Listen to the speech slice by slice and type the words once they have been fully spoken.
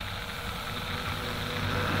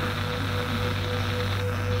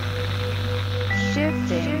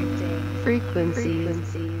frequencies.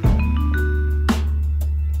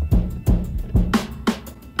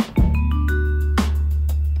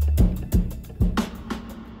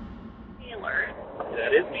 Taylor.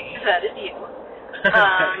 That is me. That is you.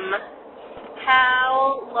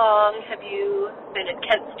 How long have you been at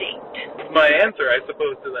Kent State? My answer, I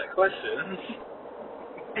suppose, to that question.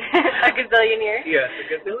 A gazillion years? Yes, a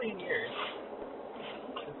gazillion years.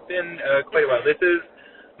 It's been quite a while. This is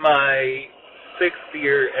my 6th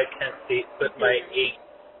year at Kent State, but my 8th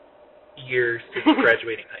year since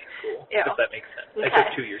graduating high school, Yeah. if that makes sense. Okay. I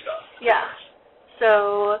took 2 years off. Yeah.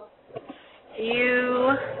 So,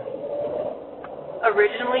 you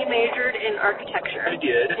originally majored in architecture. I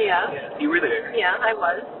did. Yeah. Yes, you were there. Yeah, I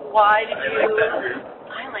was. Why did you... like that group.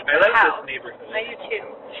 I like I the like house. this neighborhood. I do too.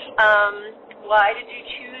 Why did you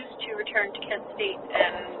choose to return to Kent State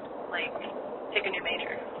and, pick a new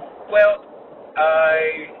major? Well,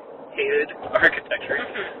 I hated architecture.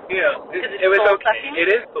 You know, it was okay. Soul-sucking? It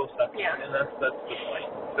is soul-sucking, Yeah. and that's the point.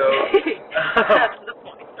 So, That's the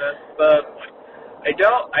point. That's the point.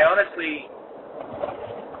 I honestly,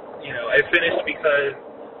 I finished because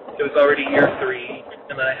it was already year 3,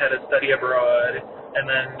 and then I had to study abroad, and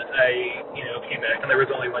then I, came back, and there was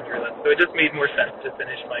only 1 year left. So it just made more sense to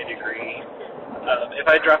finish my degree. If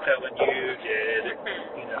I dropped out when you did,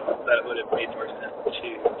 that would have made more sense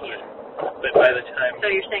too. But by the time... So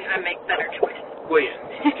you're saying I make better choices? Well, yeah.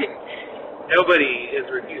 Nobody is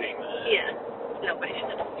reviewing that. Yeah. Nobody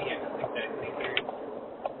should. Yeah, exactly.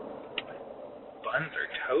 Buns are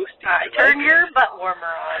toasty. All right, turn your butt warmer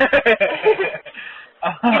on.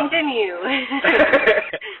 Continue.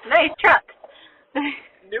 Nice truck.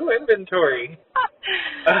 New inventory.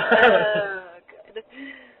 Good.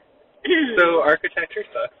 So architecture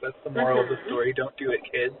sucks. That's the moral of the story. Don't do it,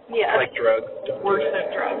 kids. Yeah. Like drugs. Don't Worse do it. than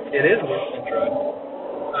drugs. It is worse than drugs.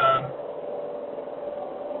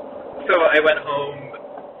 So I went home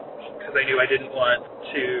because I knew I didn't want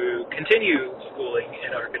to continue schooling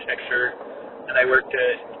in architecture, and I worked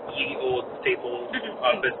at Ye Old Staples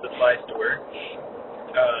office supply store.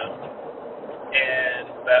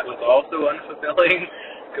 And that was also unfulfilling.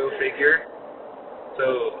 Go figure.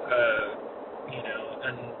 So,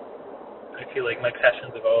 and I feel like my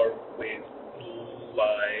passions have always been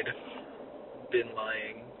lying. Bin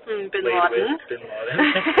Laden. Bin Laden.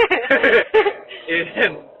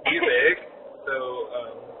 In music. So,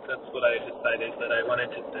 that's what I decided that I wanted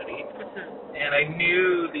to study. And I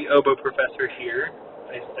knew the oboe professor here.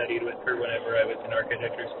 I studied with her whenever I was in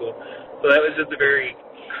architecture school. So that was just a very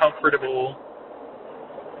comfortable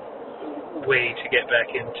way to get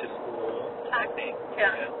back into school. Exactly.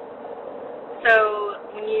 Yeah. So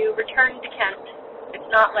when you return to Kent, it's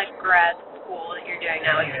not like grad school that you're doing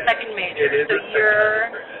now. It's a second major. It is so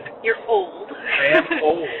you're old. I am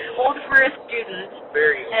old. Old for a student.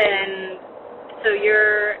 Very old. And so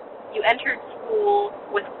you entered school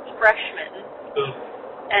with freshmen. Ugh.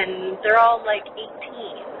 And they're all 18.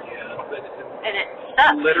 Yeah, but and it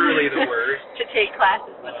sucks. Literally the worst. To take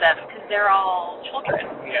classes with them because they're all children.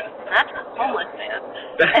 Yeah. And that's a homeless man.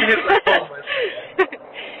 That is a homeless man.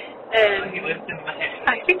 And he lives in my house.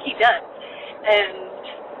 I think he does. And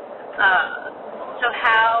so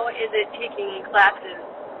how is it taking classes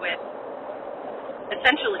with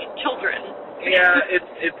essentially children? Yeah,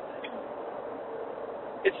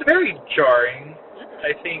 it's very jarring.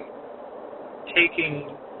 I think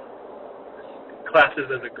taking classes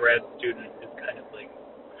as a grad student is kind of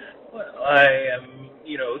I am,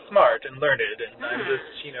 smart and learned, and I'm just,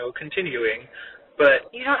 continuing. But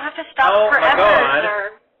you don't have to stop forever. Oh my God!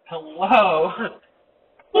 Or... Hello.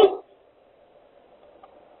 Oh,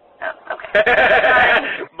 okay.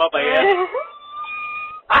 My bad.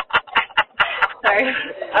 Sorry,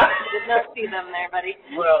 I did not see them there, buddy.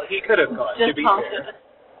 Well, he could have gone. Just to be haunted. fair.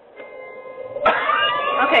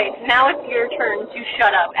 Okay, now it's your turn to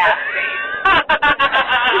shut up, ass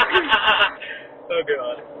Oh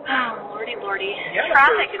God. Oh, lordy. Yeah,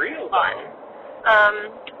 Traffic for is real. fun.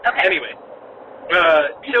 Okay. Anyway,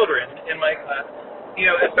 children in my class,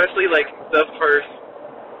 especially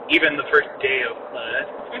even the first day of class,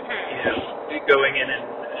 going in and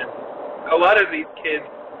a lot of these kids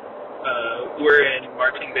were in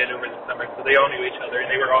marching band over the summer, so they all knew each other,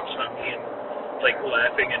 and they were all chummy and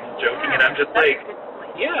laughing and joking, and I'm just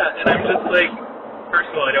first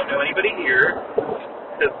of all, I don't know anybody here,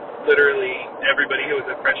 because literally everybody who was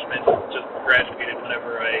a freshman just graduated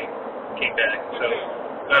whenever I came back, so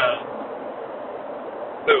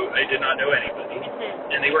I did not know anybody,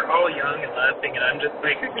 and they were all young and laughing, and I'm just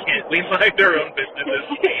can't we mind our own businesses,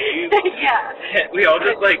 please? Yeah. We all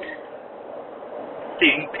just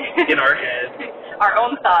think in our heads. Our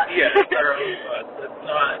own thoughts. Yes, our own thoughts. Let's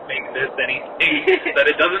not make this anything that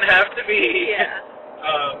it doesn't have to be. Yeah.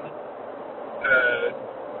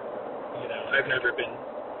 You know, I've never been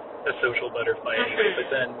a social butterfly anyway, but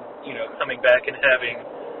then, you know, coming back and having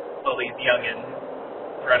all these youngins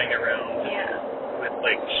running around with,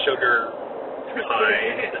 like, sugar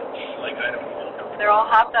pies and, like, I don't know. They're all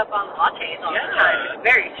hopped up on lattes all the time. It's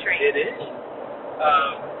very strange. It is.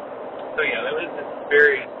 So, yeah, that was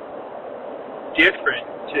very different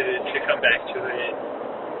to come back to it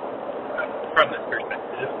from this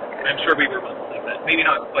perspective. I'm sure we were once like that. Maybe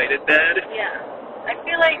not quite as bad. Yeah. I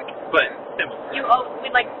feel like... But similar. We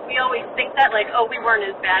always think that, like, oh, we weren't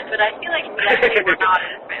as bad, but I feel like we actually were not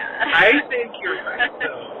as bad. I think you're right,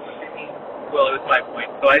 so... Well, it was my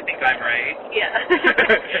point, so I think I'm right. Yeah.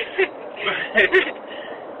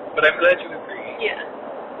 but I'm glad you agree. Yeah.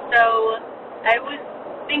 So, I was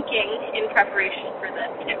thinking in preparation for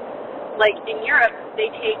this, like, in Europe,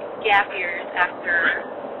 they take gap years after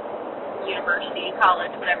university,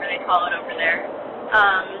 college, whatever they call it over there.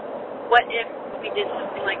 What if we did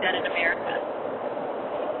something like that in America?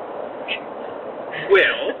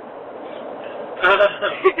 Well,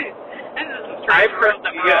 this is a strange world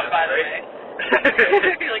that we're on, by the way.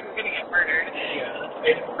 I feel like we're going to get murdered. Yeah,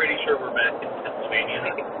 I'm pretty sure we're back in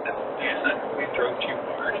Pennsylvania. We drove too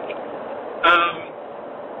far.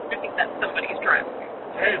 I think that's somebody's driveway.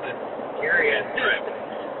 That is a scary ass driveway.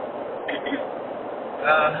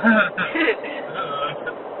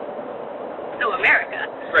 So America.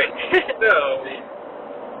 Right. So,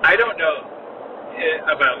 I don't know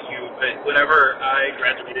about you, but whenever I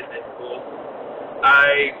graduated high school,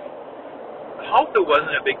 I also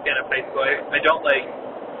wasn't a big fan of high school. I don't like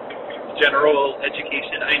general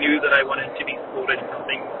education. I knew that I wanted to be schooled in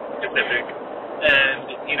something specific,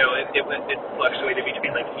 and you know, it fluctuated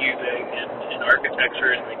between like music and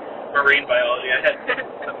architecture and like marine biology. I had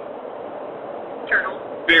some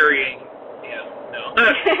varying,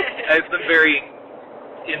 I have some varying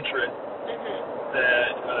interests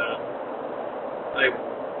that I,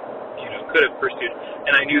 could have pursued,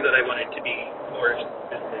 and I knew that I wanted to be more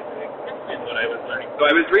specific in what I was learning. So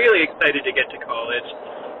I was really excited to get to college,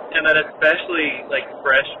 and then especially like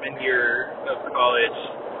freshman year of college,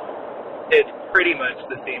 it's pretty much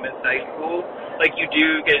the same as high school. Like you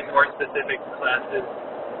do get more specific classes,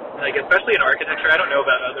 like especially in architecture. I don't know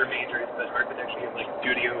about other majors, but architecture is like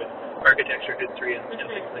studio and architecture history and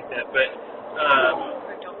things like that. But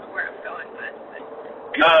I don't know where I'm going, but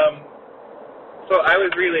so I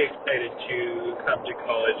was really excited to come to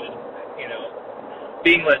college, and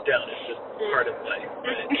being let down is just part of life.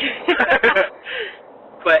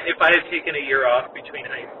 But if I had taken a year off between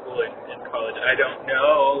high school and college, I don't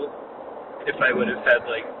know if I would have had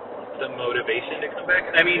like the motivation to come back.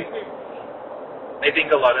 I mean, I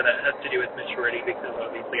think a lot of that has to do with maturity, because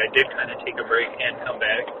obviously I did kind of take a break and come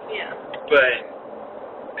back. Yeah. But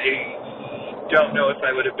I don't know if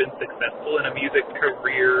I would have been successful in a music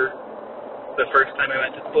career the first time I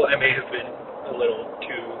went to school. I may have been a little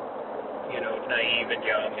too, naive and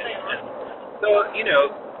young. And so,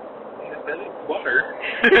 water.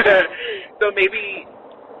 So maybe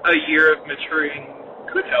a year of maturing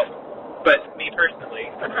could help. But me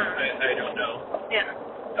personally, I don't know. Yeah.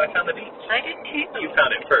 I found the beach. I did too. You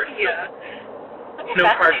found it first. Yeah. No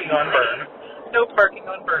parking on Burn. No parking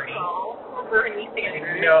on Bernie. Oh, Bernie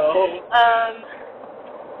Sanders. No.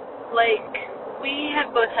 We have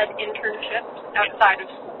both had internships outside of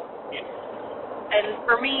school. Yes. And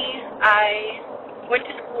for me, I went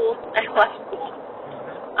to school, I left school,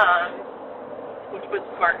 which was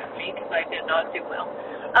smart of me because I did not do well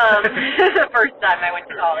the first time I went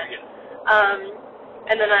to college.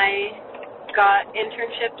 And then I got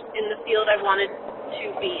internships in the field I wanted to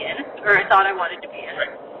be in, or I thought I wanted to be in.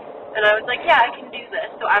 Right. And I was like, yeah, I can do this,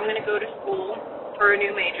 so I'm going to go to school for a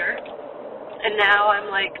new major. And now I'm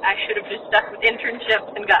like, I should have just stuck with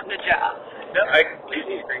internships and gotten a job. No, I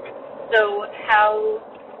completely agree with you. So how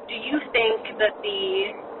do you think that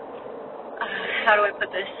the, how do I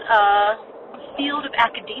put this, field of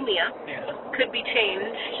academia could be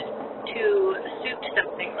changed to suit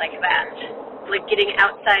something like that? Like getting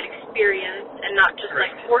outside experience and not just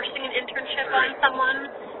like forcing an internship on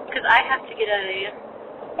someone? Because I have to get a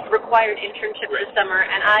required internship this summer,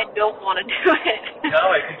 and I don't want to do it. No,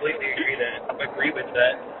 I completely agree with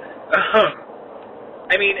that.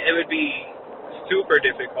 I mean, it would be super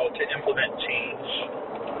difficult to implement change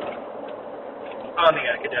on the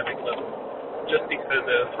academic level, just because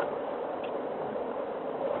of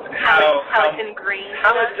how it's ingrained.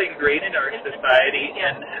 How it's ingrained in our society,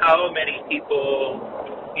 and how many people,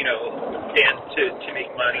 stand to make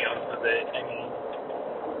money off of it. I mean,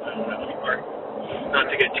 or not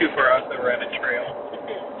to get too far off the rabbit trail.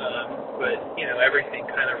 But, you know, everything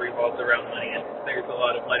kind of revolves around money, and there's a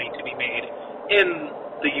lot of money to be made in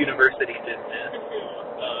the university business.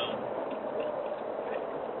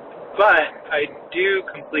 But I do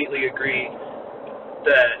completely agree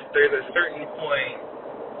that there's a certain point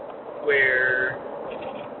where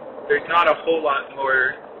there's not a whole lot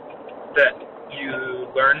more that you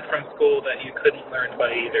learn from school that you couldn't learn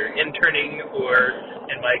by either interning or,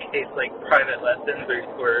 in my case, like private lessons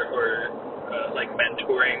or like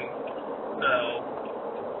mentoring.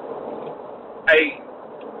 I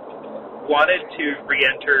wanted to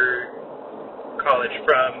re-enter college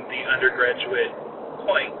from the undergraduate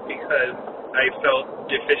point because I felt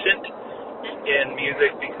deficient in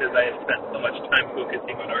music because I had spent so much time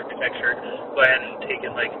focusing on architecture, so I hadn't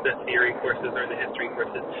taken like the theory courses or the history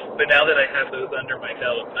courses. But now that I have those under my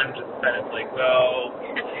belt, I'm just kind of like, well,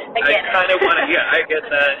 I kind of want to, yeah, I get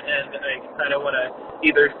that, and I kind of want to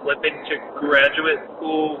either slip into graduate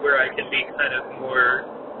school where I can be kind of more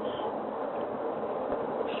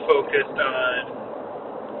focused on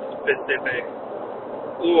specifics,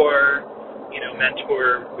 or, you know,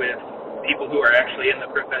 mentor with people who are actually in the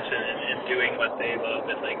profession and doing what they love,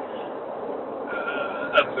 and like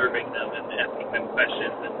observing them and asking them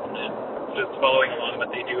questions and just following along what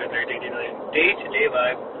they do in their day-to-day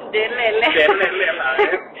lives.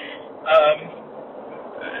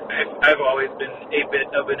 I've always been a bit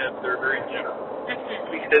of an observer in general,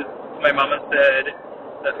 because my mama said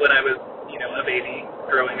that when I was, you know, a baby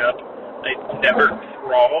growing up, I never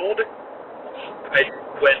crawled. I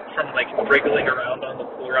went from like wriggling around on the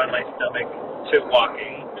floor on my stomach to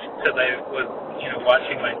walking, because I was, you know,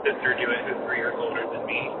 watching my sister do it, who's 3 years older than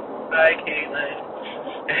me. Hi, Caitlin.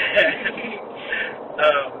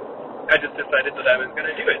 I just decided that I was going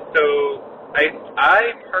to do it. So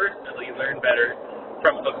I personally learn better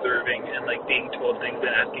from observing and like being told things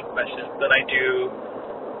and asking questions than I do.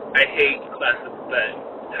 I hate classes that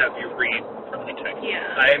have you read from the text. Yeah.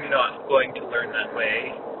 I'm not going to learn that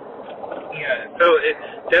way. Yeah, so it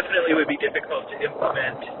definitely would be difficult to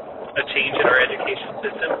implement a change in our education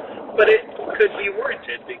system, but it could be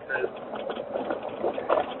warranted because,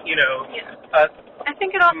 you know, us I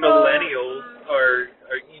think it also, millennials are,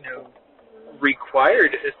 you know,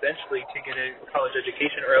 required essentially to get a college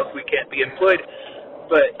education, or else we can't be employed,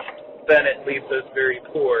 but then it leaves us very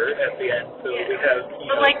poor at the end, so we have, you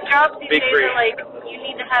know, like jobs these big days are like, you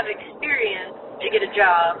need to have experience to get a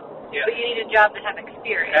job. Yeah. But you need a job to have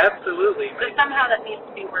experience. Absolutely. So somehow that needs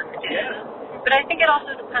to be worked in. Yeah. But I think it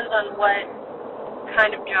also depends on what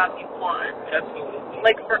kind of job you want. Absolutely.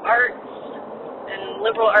 Like for arts and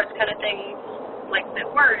liberal arts kind of things like that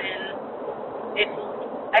we're in,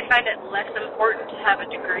 I find it less important to have a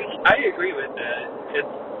degree. I agree with that. It's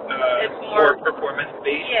more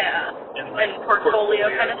performance-based. Yeah. And, like, portfolio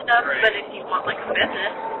kind of stuff. Right. But if you want like a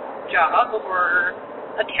business job or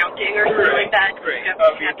accounting or something like that, right.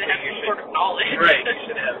 you have to have some sort of knowledge. Right, you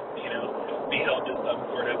should have, you know, be held to some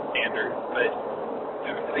sort of standard. But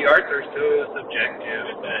the arts are so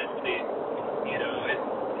subjective that they, you know,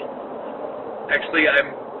 actually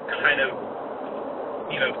I'm kind of,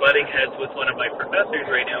 you know, butting heads with one of my professors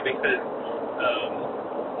right now because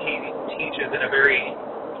he teaches in a very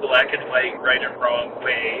black and white, right and wrong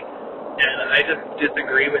way, and I just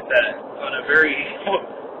disagree with that on a very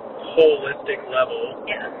holistic level.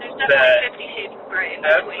 Yeah, there's definitely 50 shades of gray.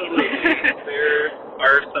 Absolutely. There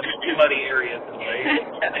are some muddy areas in life.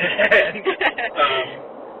 And,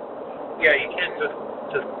 yeah, you can't just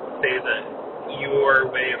say that your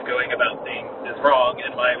way of going about things is wrong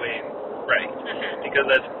and my way is right. Because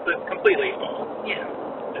that's completely false. Yeah.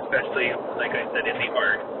 Especially, like I said, in the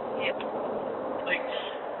art. Yep. Like,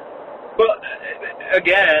 well,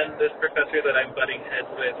 again, this professor that I'm butting heads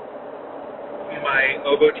with, my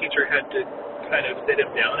oboe teacher had to kind of sit him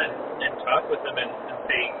down and talk with him and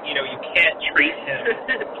say, you know, you can't treat him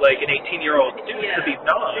like an 18-year-old student because he's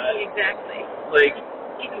not. Exactly. Like,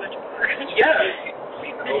 he's much more. Yeah,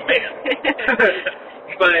 he's an old man.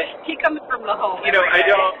 But he comes from the home. You know, I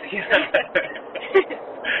don't.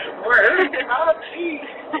 Where's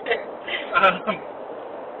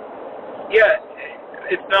yeah,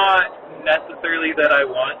 it's not necessarily that I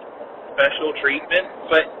want special treatment,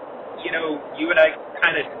 but you know, you and I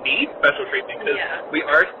kind of need special treatment because we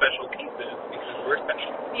are special cases because we're special.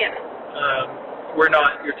 Yeah. We're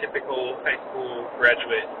not your typical high school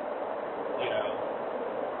graduate, you know,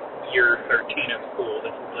 year 13 of school.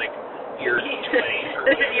 This is like year 20.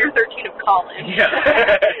 This is year 13 of college. Yeah.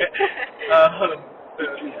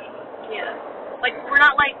 Yeah. Like, we're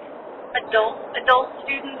not like adult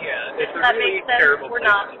students. Yeah, it's a that really makes sense. terrible We're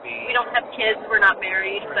place not. to be. We don't have kids. We're not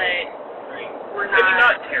married, Right. but we're I mean,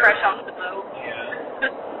 not terrible. fresh off the boat. Yeah.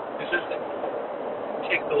 It's just it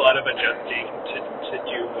takes a lot of adjusting to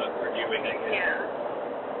do what we're doing, I guess.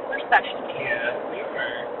 Yeah. We're special. Yeah, we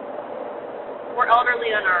are. We're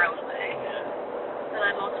elderly on our own way. Yeah. And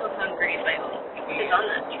I'm also hungry. My hope is on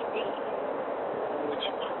that tree. Which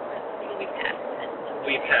one? We passed it.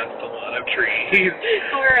 We passed a lot of trees.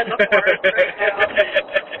 We're in the forest right now.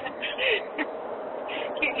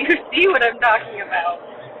 Can't you see what I'm talking about?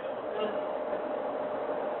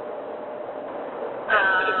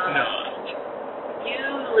 Not. You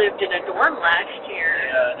lived in a dorm last year.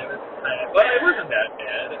 Yeah, and it was well, it wasn't that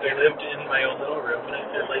bad. I lived in my own little room, and I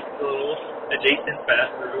had like a little adjacent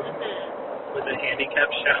bathroom with a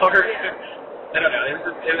handicapped shower. Yeah. I don't know. It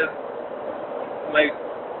was my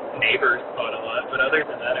neighbors fought a lot, but other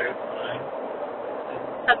than that, it was fine.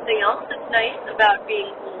 Something else that's nice about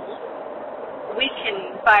being old, we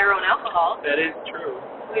can buy our own alcohol. That is true.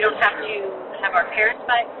 We don't have to have our parents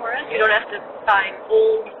buy it for us. We don't have to find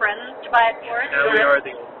old friends to buy it for us. Now we are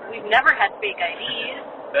the old. We've never had fake IDs.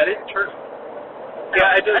 That is true. So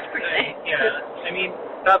Yeah, I just. that's pretty nice. Yeah, I mean,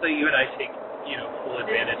 not that you and I take full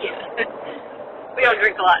advantage of. We don't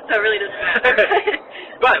drink a lot, so it really doesn't matter.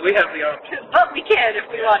 But we have the option. But we can if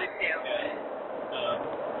we wanted to.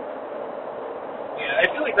 Yeah, I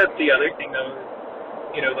feel like that's the other thing, though.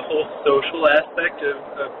 The whole social aspect of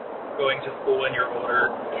going to school when you're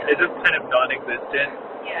older is just kind of non-existent.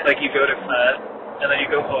 Yeah. Like you go to class, and then you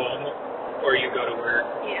go home, or you go to work,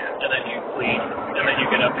 Yeah. and then you sleep, and then you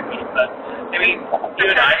get up and go to class. I mean, you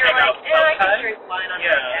and Sometimes I hang out I can sometimes. drink wine on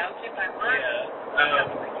my couch if I want.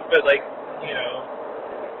 Yeah. But like,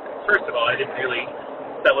 first of all, I didn't really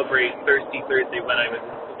celebrate Thirsty Thursday when I was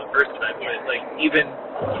in school the first time, but like even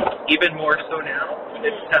more so now,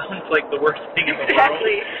 it sounds like the worst thing in the world.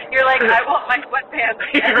 Exactly. You're like, I want my sweatpants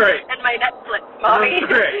Right. and my Netflix, mommy.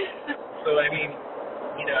 Right. So I mean,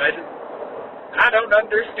 I don't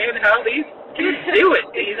understand how these kids do it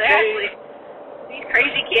these Exactly. days. These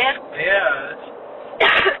crazy kids. Yeah.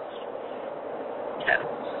 So,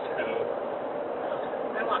 So,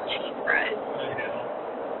 I want cheese fries. I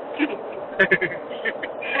know.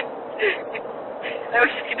 I was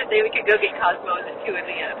just gonna say we could go get Cosmos at 2 in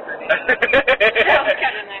the afternoon. That was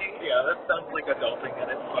kind of nice. Yeah, that sounds like adulting at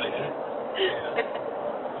its finest. Yeah.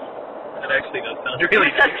 That actually does sound really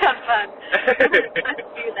That nice. sounds fun. Let's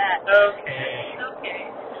do that. Okay. Okay.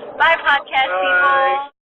 Bye, podcast Bye. people.